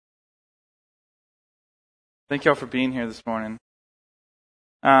Thank y'all for being here this morning.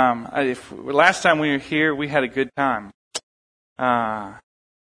 Last time we were here, we had a good time.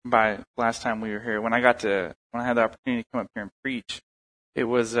 By last time we were here, when I had the opportunity to come up here and preach, it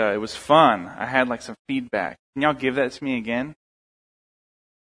was fun. I had some feedback. Can y'all give that to me again?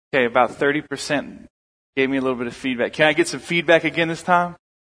 Okay, about 30% gave me a little bit of feedback. Can I get some feedback again this time?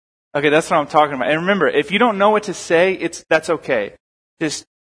 Okay, that's what I'm talking about. And remember, if you don't know what to say, that's okay. Just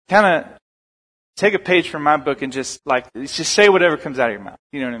kind of take a page from my book and just say whatever comes out of your mouth.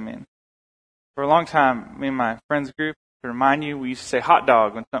 You know what I mean? For a long time, me and my friends group, to remind you, we used to say hot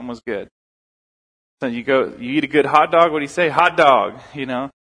dog when something was good. So you eat a good hot dog, what do you say? Hot dog,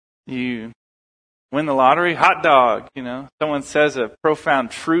 You win the lottery, hot dog, Someone says a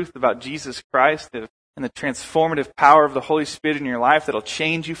profound truth about Jesus Christ and the transformative power of the Holy Spirit in your life that'll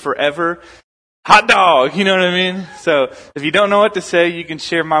change you forever. Hot dog, you know what I mean? So if you don't know what to say, you can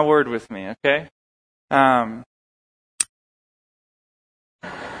share my word with me, okay? All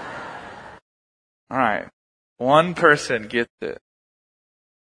right. One person gets it.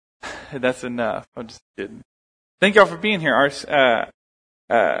 That's enough. I'm just kidding. Thank y'all for being here.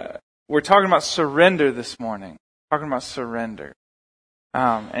 We're talking about surrender this morning. Talking about surrender.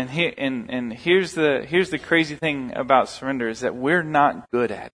 And here's the crazy thing about surrender is that we're not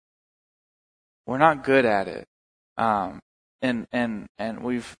good at it. We're not good at it. And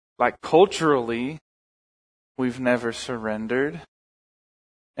we've culturally, we've never surrendered.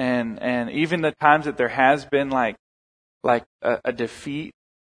 And even the times that there has been a defeat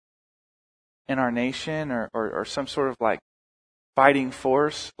in our nation or some sort of fighting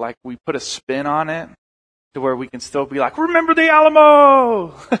force, we put a spin on it to where we can still be remember the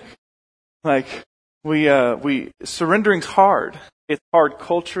Alamo! we surrendering's hard. It's hard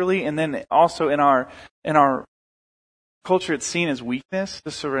culturally, and then also in our culture it's seen as weakness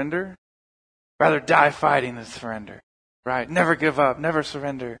to surrender. Rather die fighting than surrender. Right? Never give up, never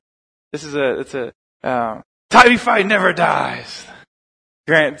surrender. It's a tidy fight never dies.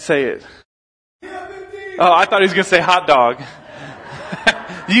 Grant, say it. Oh, I thought he was going to say hot dog.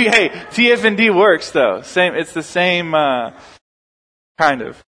 Hey, TFND works though. It's the same kind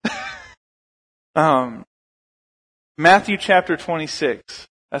of. Matthew chapter 26.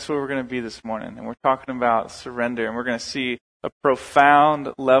 That's where we're going to be this morning, and we're talking about surrender, and we're going to see a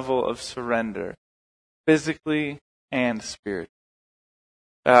profound level of surrender, physically and spiritually.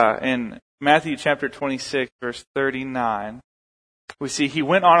 In Matthew chapter 26, verse 39, we see he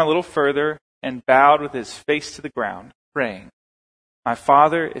went on a little further and bowed with his face to the ground, praying, "My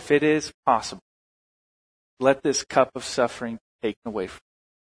Father, if it is possible, let this cup of suffering be taken away from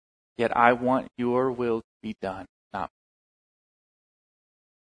me. Yet I want your will to be done, not mine."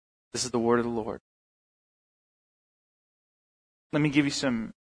 This is the word of the Lord. Let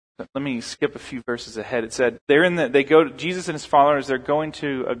me skip a few verses ahead. It said, Jesus and his followers, they're going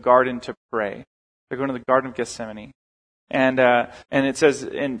to a garden to pray. They're going to the Garden of Gethsemane. And it says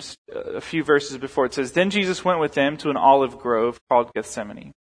in a few verses before, it says, "Then Jesus went with them to an olive grove called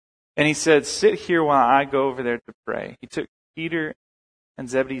Gethsemane. And he said, 'Sit here while I go over there to pray.' He took Peter and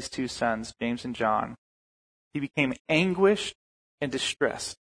Zebedee's two sons, James and John. He became anguished and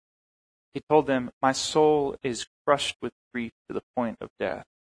distressed. He told them, 'My soul is crushed with grief to the point of death.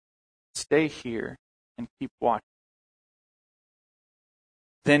 Stay here and keep watching.'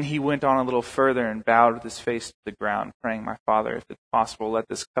 Then he went on a little further and bowed with his face to the ground, praying, 'My Father, if it's possible, let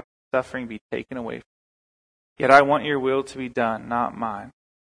this cup of suffering be taken away from me. Yet I want your will to be done, not mine.'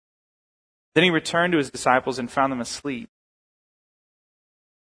 Then he returned to his disciples and found them asleep."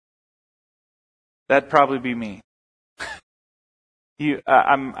 That'd probably be me.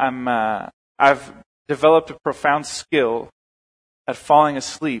 I've developed a profound skill at falling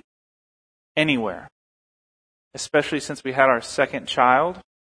asleep anywhere, especially since we had our second child.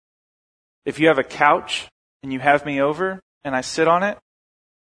 If you have a couch and you have me over and I sit on it,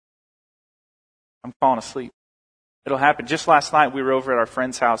 I'm falling asleep. It'll happen. Just last night we were over at our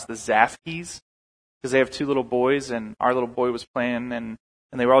friend's house, the Zafkis, because they have two little boys, and our little boy was playing, and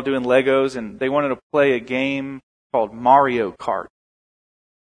they were all doing Legos, and they wanted to play a game called Mario Kart,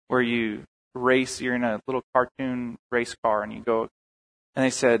 where you race, you're in a little cartoon race car, and you go, and they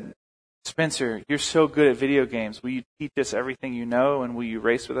said, "Spencer, you're so good at video games. Will you teach us everything you know, and will you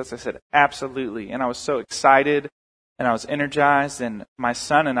race with us?" I said, "Absolutely." And I was so excited, and I was energized, and my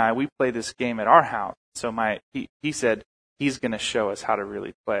son and I, we play this game at our house. So he said he's going to show us how to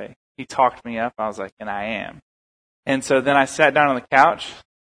really play. He talked me up. I was like, and I am. And so then I sat down on the couch,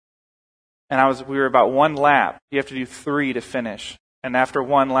 and we were about one lap. You have to do 3 to finish. And after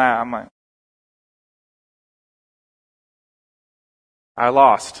one lap, I'm like, I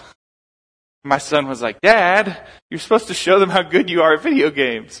lost. My son was like, Dad, you're supposed to show them how good you are at video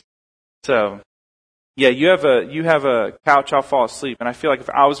games. So, yeah, you have a couch, I'll fall asleep. And I feel like if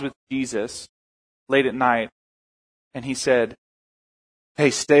I was with Jesus late at night and he said, hey,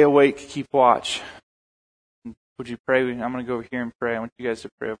 stay awake, keep watch. Would you pray? I'm going to go over here and pray. I want you guys to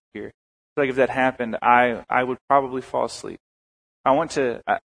pray over here. I feel like if that happened, I would probably fall asleep.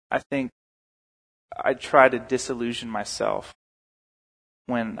 I think I try to disillusion myself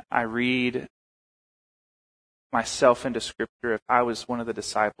when I read myself into Scripture. If I was one of the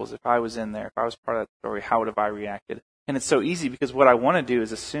disciples, if I was in there, if I was part of that story, how would have I reacted? And it's so easy because what I want to do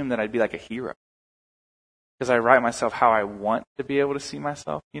is assume that I'd be like a hero. Because I write myself how I want to be able to see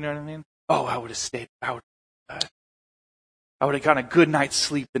myself. You know what I mean? Oh, I would have stayed. I would have gotten a good night's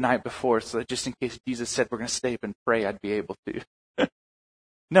sleep the night before, so that just in case Jesus said we're going to stay up and pray, I'd be able to.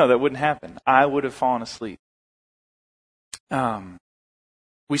 No, that wouldn't happen. I would have fallen asleep.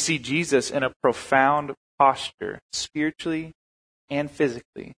 We see Jesus in a profound posture, spiritually and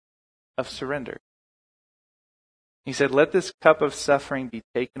physically, of surrender. He said, let this cup of suffering be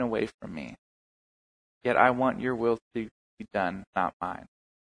taken away from me. Yet I want your will to be done, not mine.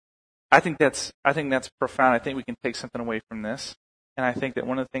 I think that's profound. I think we can take something away from this. And I think that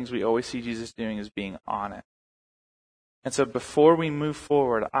one of the things we always see Jesus doing is being honest. And so before we move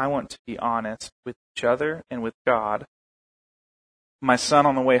forward, I want to be honest with each other and with God. My son,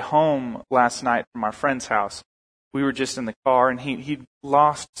 on the way home last night from our friend's house, we were just in the car, and he'd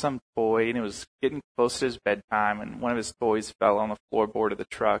lost some toy, and it was getting close to his bedtime, and one of his toys fell on the floorboard of the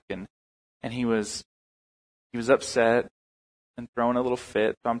truck, and he was upset and throwing a little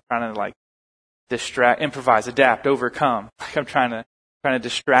fit. So I'm trying to distract, improvise, adapt, overcome. I'm trying to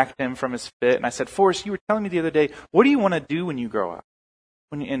distract him from his fit. And I said, Forrest, you were telling me the other day, what do you want to do when you grow up?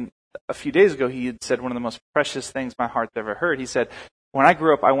 And a few days ago, he had said one of the most precious things my heart's ever heard. He said, when I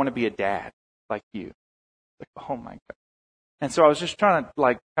grow up, I want to be a dad like you. Like, oh my God. And so I was just trying to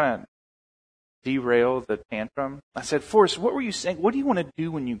kind of derail the tantrum. I said, Forrest, what were you saying? What do you want to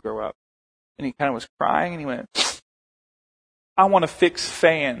do when you grow up? And he kind of was crying, and he went, I want to fix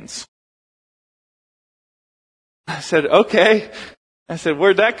fans. I said, okay. I said,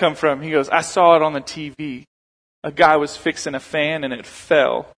 where'd that come from? He goes, I saw it on the TV. A guy was fixing a fan and it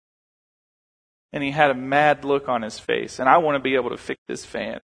fell. And he had a mad look on his face. And I want to be able to fix this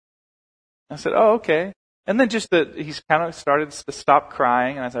fan. I said, oh, okay. And then he's kind of started to stop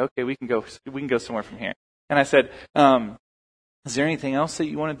crying. And I said, okay, we can go somewhere from here. And I said, is there anything else that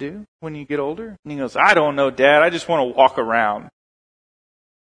you want to do when you get older? And he goes, I don't know, Dad. I just want to walk around.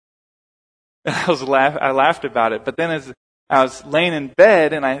 And I laughed about it. But then as I was laying in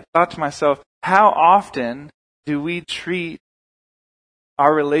bed, and I thought to myself, how often do we treat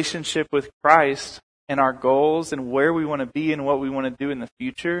our relationship with Christ and our goals and where we want to be and what we want to do in the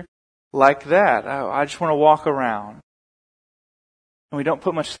future like that? I just want to walk around. And we don't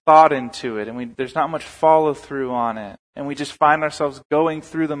put much thought into it, and there's not much follow through on it. And we just find ourselves going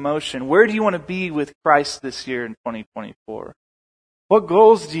through the motion. Where do you want to be with Christ this year in 2024? What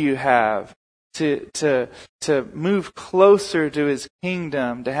goals do you have to move closer to His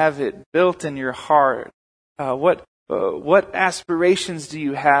kingdom, to have it built in your heart? What aspirations do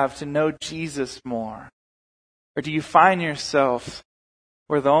you have to know Jesus more? Or do you find yourself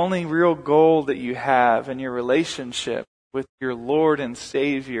where the only real goal that you have in your relationship with your Lord and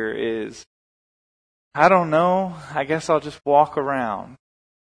Savior is, I don't know, I guess I'll just walk around?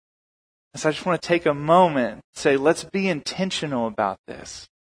 So I just want to take a moment and say, let's be intentional about this.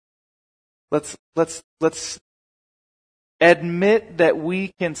 Let's admit that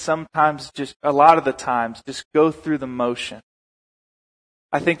we can sometimes a lot of the times, just go through the motion.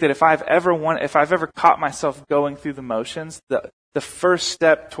 I think that if I've ever caught myself going through the motions, the first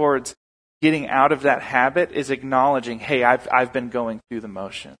step towards getting out of that habit is acknowledging, hey, I've been going through the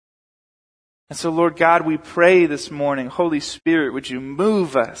motion. And so, Lord God, we pray this morning, Holy Spirit, would you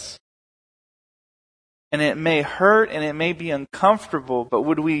move us? And it may hurt and it may be uncomfortable, but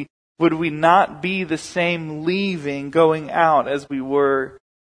would we not be the same leaving, going out as we were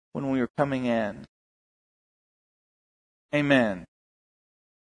when we were coming in? Amen.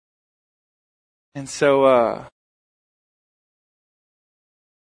 And so,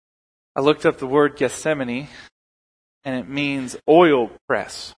 I looked up the word Gethsemane, and it means oil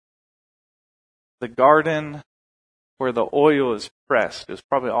press. The garden where the oil is pressed. It was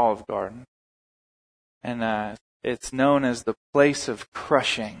probably Olive Garden. And it's known as the place of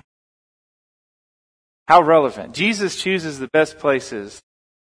crushing. How relevant. Jesus chooses the best places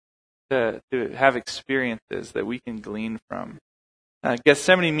to have experiences that we can glean from.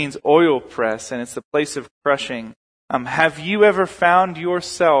 Gethsemane means oil press, and it's the place of crushing. Have you ever found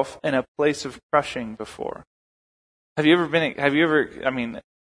yourself in a place of crushing before? We've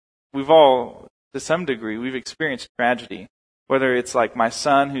all, to some degree, we've experienced tragedy. Whether it's like my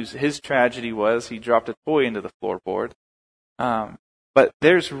son, his tragedy was he dropped a toy into the floorboard. But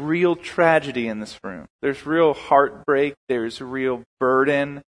there's real tragedy in this room. There's real heartbreak. There's real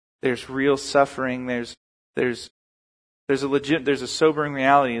burden. There's real suffering. There's a sobering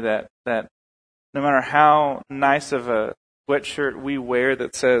reality that no matter how nice of a sweatshirt we wear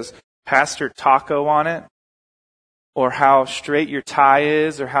that says Pastor Taco on it, or how straight your tie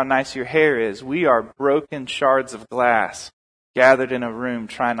is, or how nice your hair is, we are broken shards of glass gathered in a room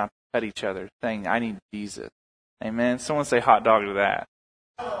trying not to cut each other, saying, I need Jesus. Amen. Someone say hot dog to that.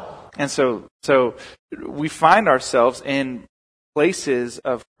 And so we find ourselves in places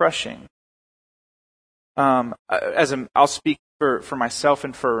of crushing. I'll speak for myself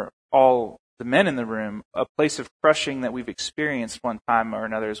and for all the men in the room. A place of crushing that we've experienced one time or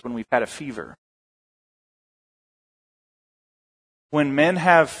another is when we've had a fever. When men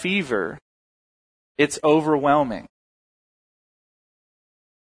have fever, it's overwhelming.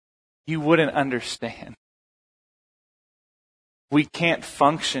 You wouldn't understand. We can't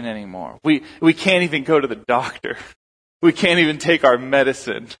function anymore. We can't even go to the doctor. We can't even take our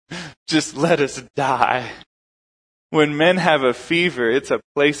medicine. Just let us die. When men have a fever, it's a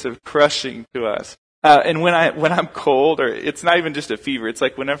place of crushing to us. And when I'm cold, or it's not even just a fever, it's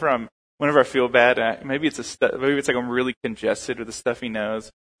like whenever I feel bad, maybe it's like I'm really congested with a stuffy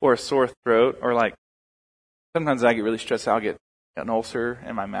nose or a sore throat, or like sometimes I get really stressed out, I'll get an ulcer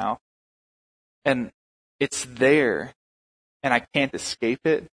in my mouth. And it's there, and I can't escape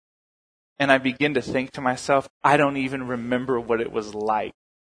it. And I begin to think to myself, I don't even remember what it was like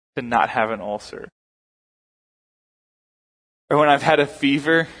to not have an ulcer. Or when I've had a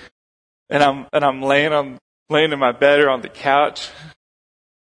fever, and I'm laying in my bed or on the couch,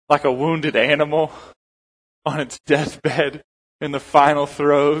 like a wounded animal on its deathbed in the final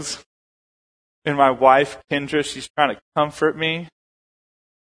throes. And my wife, Kendra, she's trying to comfort me.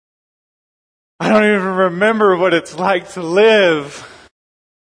 I don't even remember what it's like to live.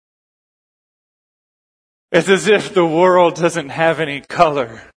 It's as if the world doesn't have any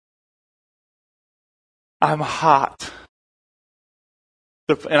color. I'm hot.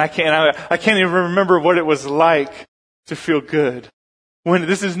 And I can't even remember what it was like to feel good. When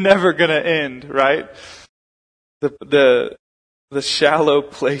this is never going to end, right? The shallow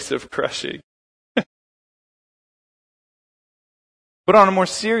place of crushing. But on a more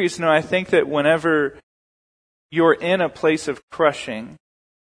serious note, I think that whenever you're in a place of crushing,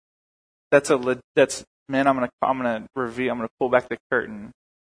 I'm going to pull back the curtain.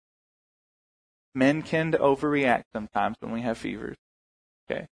 Men tend to overreact sometimes when we have fevers.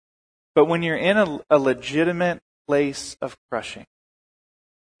 Okay. But when you're in a legitimate place of crushing,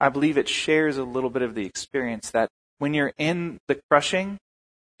 I believe it shares a little bit of the experience that when you're in the crushing,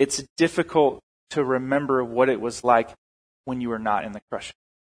 it's difficult to remember what it was like when you were not in the crushing.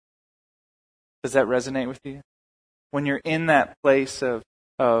 Does that resonate with you? When you're in that place of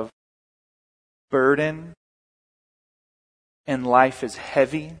burden and life is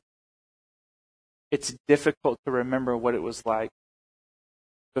heavy, it's difficult to remember what it was like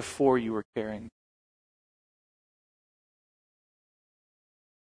before you were carrying.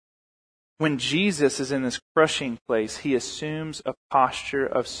 When Jesus is in this crushing place, he assumes a posture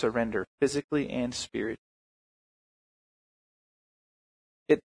of surrender, physically and spiritually.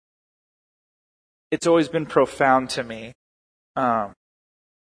 It's always been profound to me that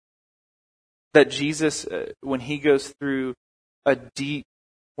Jesus, when he goes through a deep,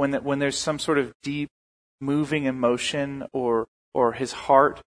 when there's some sort of deep moving emotion or his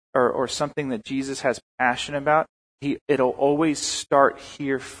heart or something that Jesus has passion about, it'll always start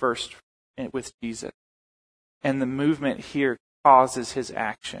here first with Jesus. And the movement here causes his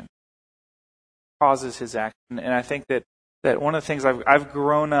action. And I think that one of the things I've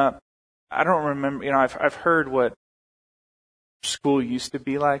grown up, I don't remember, I've heard what school used to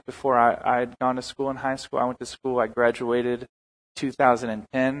be like before I had gone to school in high school. I went to school, I graduated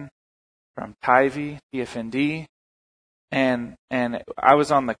 2010 from Tyvee, DFND, and I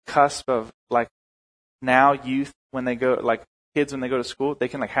was on the cusp of like now youth when they go, like kids when they go to school, they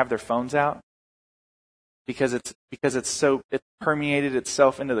can like have their phones out because it's permeated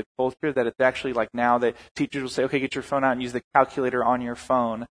itself into the culture that it's actually like now that teachers will say, okay, get your phone out and use the calculator on your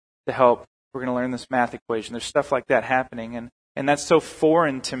phone to help. We're going to learn this math equation. There's stuff like that happening, and that's so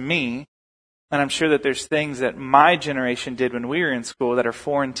foreign to me. And I'm sure that there's things that my generation did when we were in school that are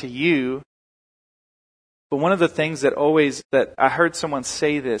foreign to you. But one of the things that I heard someone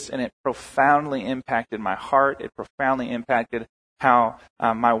say this, and it profoundly impacted my heart. It profoundly impacted how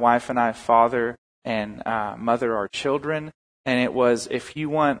my wife and I father and mother our children. And it was, if you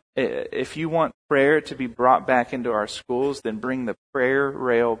want prayer to be brought back into our schools, then bring the prayer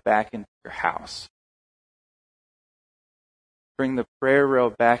rail back into your house. Bring the prayer rail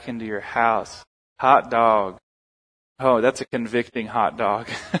back into your house. Hot dog. Oh, that's a convicting hot dog.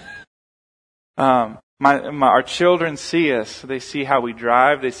 Our children see us. They see how we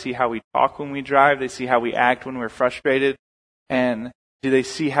drive. They see how we talk when we drive. They see how we act when we're frustrated. And do they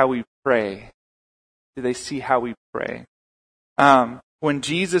see how we pray? Do they see how we pray? When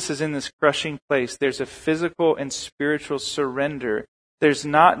Jesus is in this crushing place, there's a physical and spiritual surrender. There's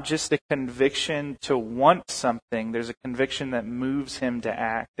not just a conviction to want something. There's a conviction that moves him to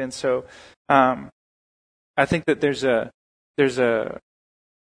act. And so, I think that there's a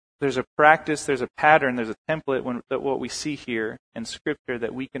practice, there's a pattern, there's a template that what we see here in Scripture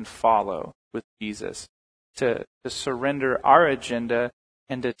that we can follow with Jesus to surrender our agenda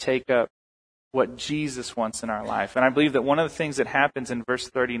and to take up what Jesus wants in our life. And I believe that one of the things that happens in verse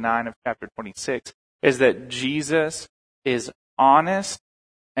 39 of chapter 26 is that Jesus is honest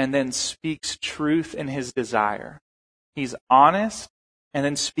and then speaks truth in his desire. He's honest and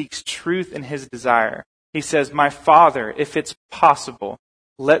then speaks truth in his desire. He says, "My Father, if it's possible,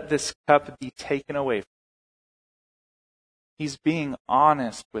 let this cup be taken away from me." He's being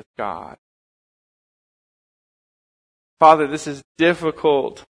honest with God. Father, this is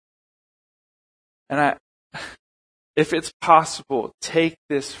difficult. And if it's possible, take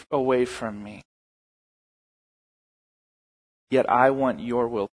this away from me. Yet I want your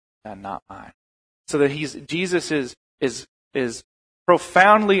will and not mine. So that Jesus is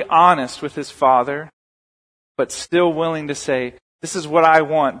profoundly honest with his Father, but still willing to say, this is what I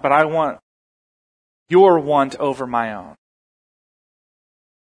want, but I want your want over my own.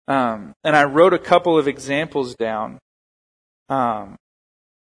 And I wrote a couple of examples down.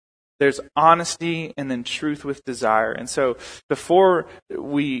 There's honesty and then truth with desire. And so before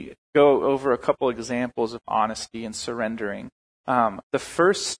we go over a couple examples of honesty and surrendering, the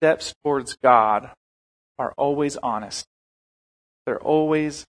first steps towards God are always honest. They're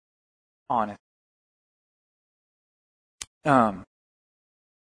always honest.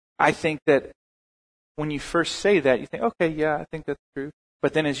 I think that when you first say that, you think, okay, yeah, I think that's true.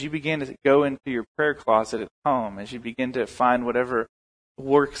 But then as you begin to go into your prayer closet at home, as you begin to find whatever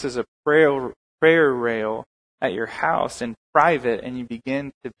works as a prayer rail at your house in private, and you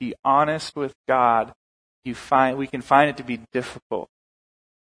begin to be honest with God, we can find it to be difficult.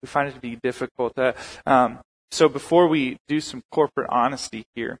 We find it to be difficult. So before we do some corporate honesty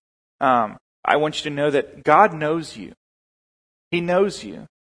here, I want you to know that God knows you. He knows you.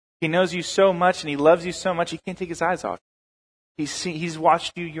 He knows you so much, and He loves you so much, He can't take His eyes off you. He's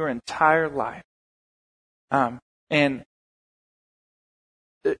watched you your entire life. And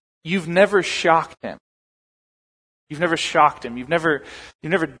you've never shocked Him. You've never shocked Him. You've never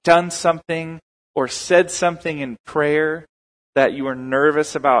done something or said something in prayer that you were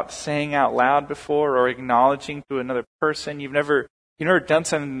nervous about saying out loud before or acknowledging to another person. You've never done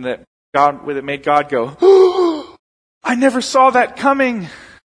something that made God go, "Oh, I never saw that coming."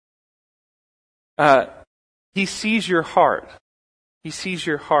 He sees your heart. He sees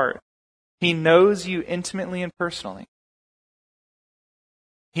your heart. He knows you intimately and personally.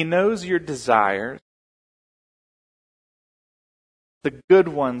 He knows your desires, the good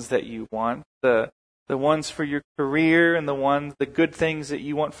ones that you want, the ones for your career and the good things that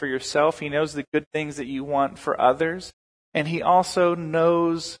you want for yourself. He knows the good things that you want for others. And He also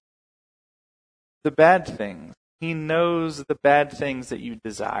knows the bad things. He knows the bad things that you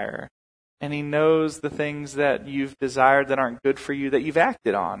desire. And He knows the things that you've desired that aren't good for you that you've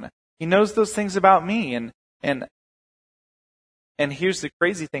acted on. He knows those things about me. And here's the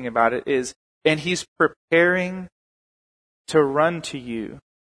crazy thing about it is, and He's preparing to run to you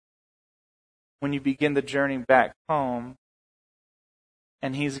when you begin the journey back home.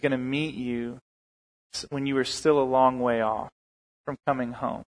 And He's going to meet you when you are still a long way off from coming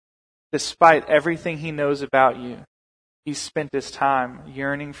home. Despite everything He knows about you, He's spent His time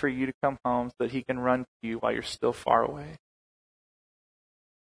yearning for you to come home so that He can run to you while you're still far away.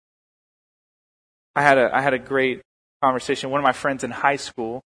 I had a great conversation. One of my friends in high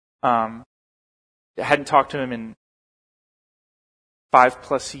school, I hadn't talked to him in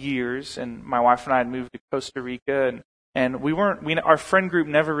 5+ years, and my wife and I had moved to Costa Rica, and our friend group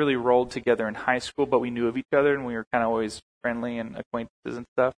never really rolled together in high school, but we knew of each other, and we were kind of always friendly and acquaintances and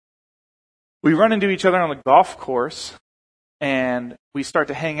stuff. We run into each other on the golf course, and we start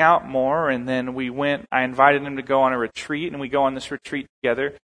to hang out more. And then I invited him to go on a retreat, and we go on this retreat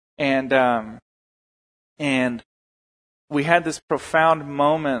together. And we had this profound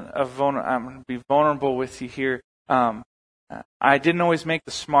moment of I'm going to be vulnerable with you here. I didn't always make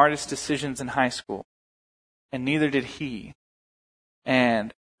the smartest decisions in high school, and neither did he.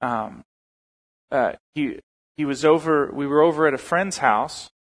 And he was over. We were over at a friend's house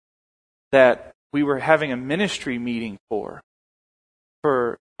that we were having a ministry meeting for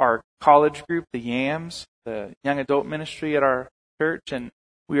our college group, the YAMS, the young adult ministry at our church, and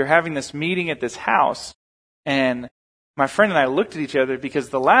we were having this meeting at this house. And my friend and I looked at each other because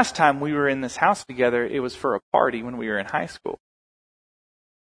the last time we were in this house together, it was for a party when we were in high school.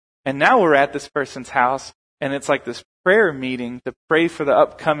 And now we're at this person's house, and it's like this prayer meeting to pray for the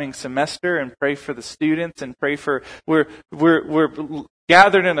upcoming semester and pray for the students and pray for we're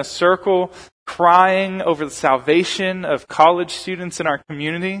gathered in a circle crying over the salvation of college students in our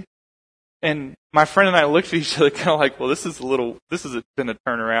community. And my friend and I looked at each other kind of like, well, this has been a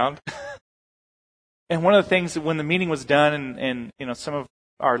turnaround. And one of the things when the meeting was done and some of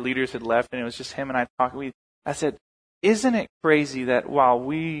our leaders had left and it was just him and I talking, I said, isn't it crazy that while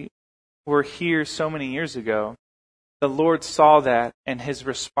we were here so many years ago, the Lord saw that and His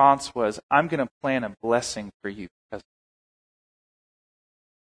response was, I'm going to plan a blessing for you.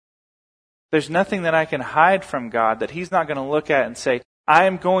 There's nothing that I can hide from God that He's not going to look at and say, I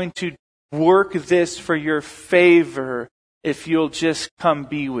am going to work this for your favor if you'll just come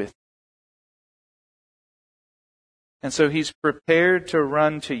be with me. And so He's prepared to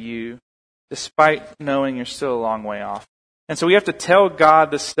run to you despite knowing you're still a long way off. And so we have to tell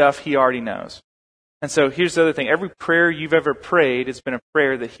God the stuff He already knows. And so here's the other thing. Every prayer you've ever prayed has been a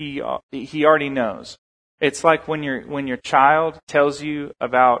prayer that He already knows. It's like when your child tells you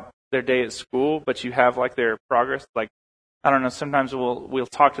about their day at school, but you have like their progress. Like, I don't know, sometimes we'll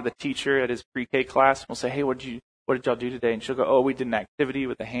talk to the teacher at his pre-K class and we'll say, hey, what did y'all do today? And she'll go, oh, we did an activity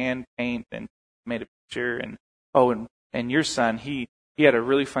with a hand paint and made a picture. And and your son, he had a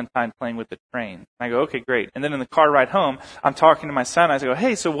really fun time playing with the train. And I go, okay, great. And then in the car ride home, I'm talking to my son. I go,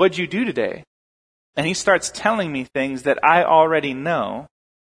 hey, so what'd you do today? And he starts telling me things that I already know.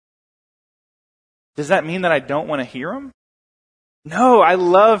 Does that mean that I don't want to hear him? No, I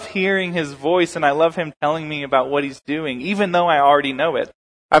love hearing his voice and I love him telling me about what he's doing, even though I already know it.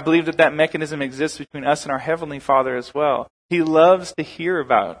 I believe that mechanism exists between us and our Heavenly Father as well. He loves to hear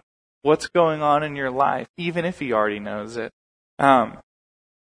about what's going on in your life, even if He already knows it. Well,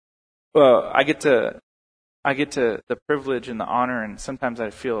 I get to the privilege and the honor, and sometimes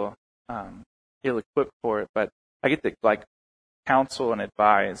I feel ill-equipped for it, but I get to counsel and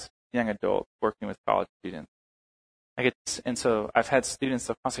advise young adults working with college students. And so I've had students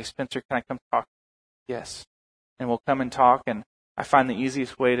that say, Spencer, can I come talk? Yes. And we'll come and talk, and I find the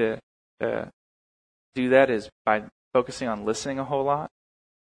easiest way to do that is by focusing on listening a whole lot.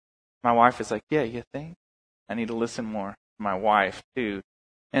 My wife is like, yeah, you think? I need to listen more. My wife too.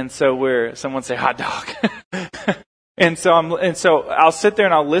 And so someone say hot dog. and so I'll sit there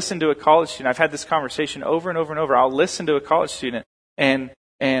and I'll listen to a college student. I've had this conversation over and over and over. I'll listen to a college student, and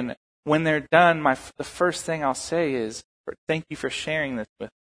when they're done, the first thing I'll say is, thank you for sharing this with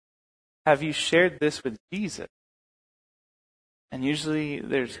me. Have you shared this with Jesus? And usually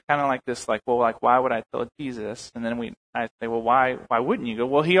there's kind of like this, why would I tell Jesus? And then I say, well, why wouldn't you? Go,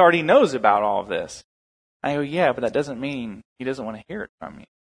 well, He already knows about all of this. I go, yeah, but that doesn't mean He doesn't want to hear it from you.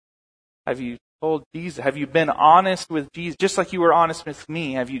 Have you told Jesus? Have you been honest with Jesus? Just like you were honest with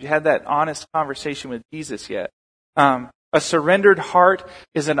me, have you had that honest conversation with Jesus yet? A surrendered heart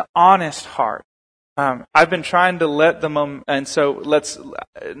is an honest heart. I've been trying to let and so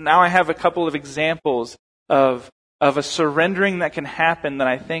now I have a couple of examples of a surrendering that can happen that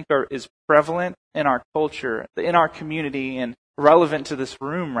I think is prevalent in our culture, in our community, and relevant to this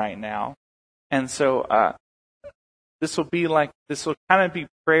room right now. And so this will kind of be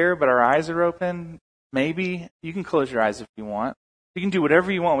prayer, but our eyes are open. Maybe you can close your eyes if you want. You can do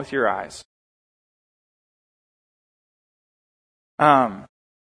whatever you want with your eyes.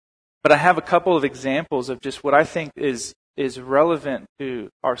 But I have a couple of examples of just what I think is relevant to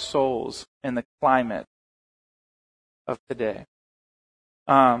our souls and the climate of today.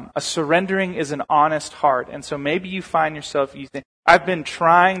 A surrendering is an honest heart. And so maybe you find yourself, you think, I've been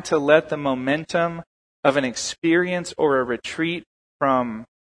trying to let the momentum of an experience or a retreat from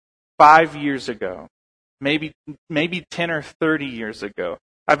 5 years ago, maybe 10 or 30 years ago.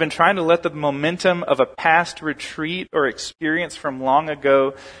 I've been trying to let the momentum of a past retreat or experience from long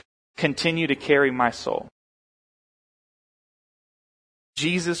ago continue to carry my soul.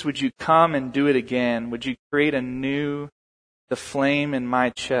 Jesus, would you come and do it again? Would you create a new the flame in my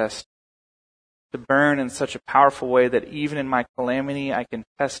chest to burn in such a powerful way that even in my calamity I can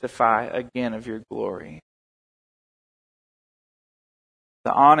testify again of your glory.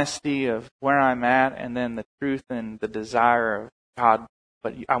 The honesty of where I'm at, and then the truth and the desire of God,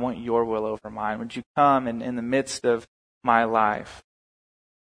 but I want your will over mine. Would you come and in the midst of my life,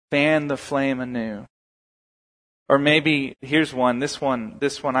 fan the flame anew? Or maybe, here's one, this one,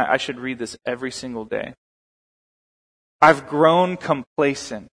 I should read this every single day. I've grown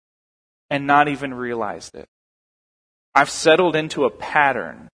complacent and not even realized it. I've settled into a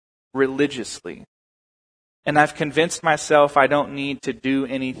pattern religiously. And I've convinced myself I don't need to do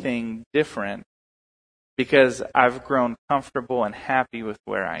anything different because I've grown comfortable and happy with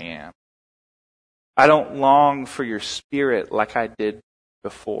where I am. I don't long for your Spirit like I did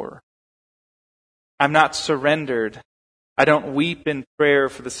before. I'm not surrendered. I don't weep in prayer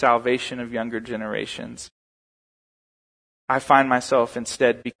for the salvation of younger generations. I find myself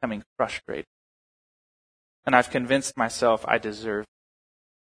instead becoming frustrated. And I've convinced myself I deserve it.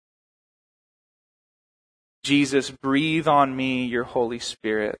 Jesus, breathe on me your Holy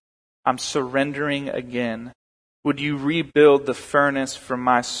Spirit. I'm surrendering again. Would you rebuild the furnace for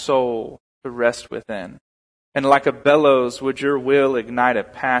my soul to rest within? And like a bellows, would your will ignite a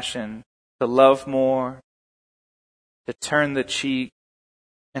passion to love more, to turn the cheek,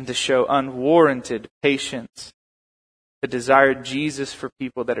 and to show unwarranted patience, to desire Jesus for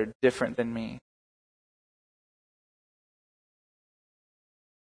people that are different than me.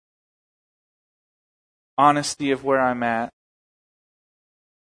 Honesty of where I'm at,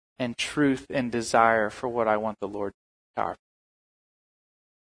 and truth and desire for what I want the Lord to power.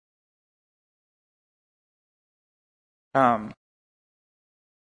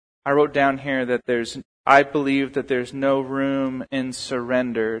 I wrote down here that I believe that there's no room in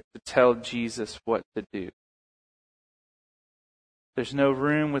surrender to tell Jesus what to do. There's no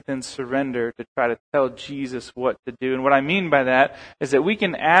room within surrender to try to tell Jesus what to do. And what I mean by that is that we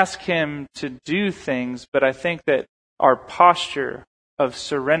can ask Him to do things, but I think that our posture of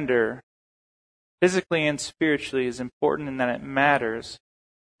surrender, physically and spiritually, is important and that it matters.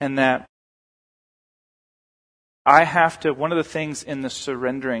 And that one of the things in the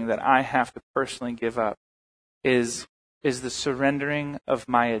surrendering that I have to personally give up is the surrendering of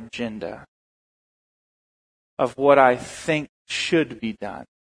my agenda, of what I think should be done,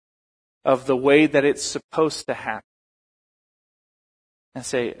 of the way that it's supposed to happen. And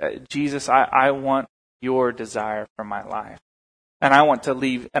say, Jesus, I want your desire for my life. And I want to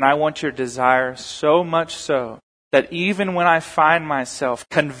leave, and I want your desire so much so that even when I find myself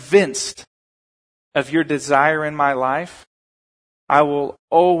convinced of your desire in my life, I will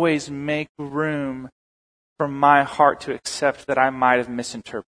always make room for my heart to accept that I might have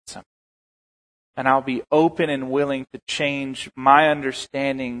misinterpreted something. And I'll be open and willing to change my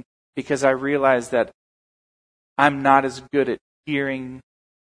understanding because I realize that I'm not as good at hearing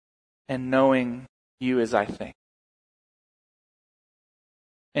and knowing you as I think.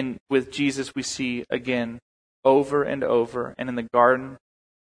 And with Jesus, we see again, over and over, and in the garden,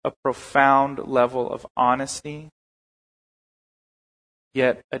 a profound level of honesty,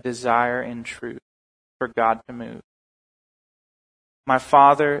 yet a desire in truth for God to move. My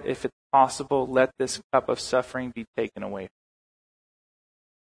Father, if it's possible, let this cup of suffering be taken away.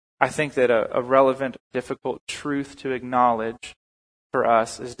 I think that a relevant, difficult truth to acknowledge for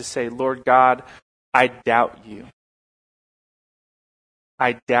us is to say, Lord God, I doubt you.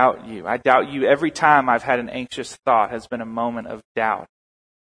 I doubt you. I doubt you. Every time I've had an anxious thought has been a moment of doubt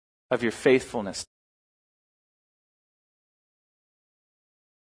of your faithfulness.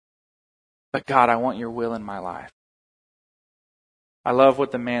 But God, I want your will in my life. I love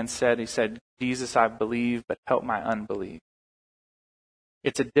what the man said. He said, Jesus, I believe, but help my unbelief.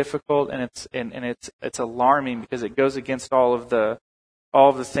 It's a difficult and it's alarming because it goes against all of the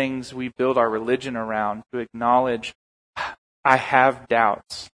things we build our religion around, to acknowledge I have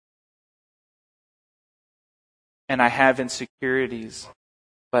doubts and I have insecurities.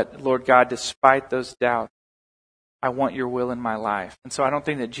 But Lord God, despite those doubts, I want your will in my life. And so I don't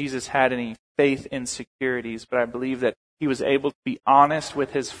think that Jesus had any faith insecurities, but I believe that he was able to be honest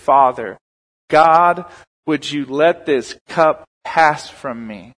with his Father. God, would you let this cup pass from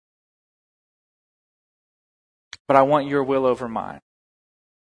me? But I want your will over mine.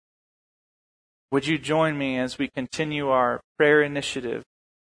 Would you join me as we continue our prayer initiative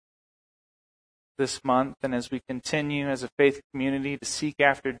this month, and as we continue as a faith community to seek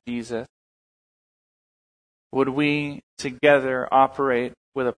after Jesus? Would we together operate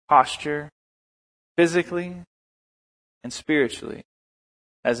with a posture, physically and spiritually,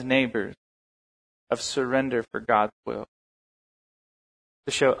 as neighbors, of surrender for God's will?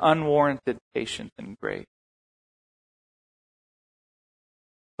 to show unwarranted patience and grace.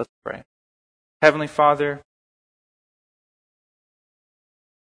 Let's pray. Heavenly Father,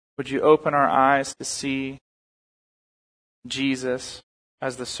 would you open our eyes to see Jesus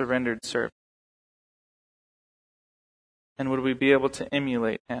as the surrendered servant? And would we be able to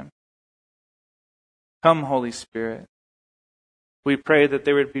emulate him? Come, Holy Spirit. We pray that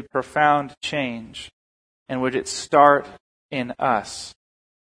there would be profound change, and would it start in us,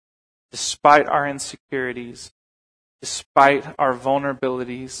 despite our insecurities, despite our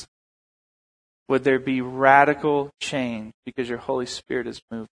vulnerabilities. Would there be radical change because your Holy Spirit is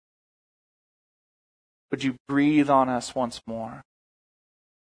moving? Would you breathe on us once more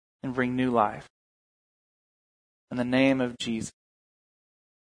and bring new life? In the name of Jesus.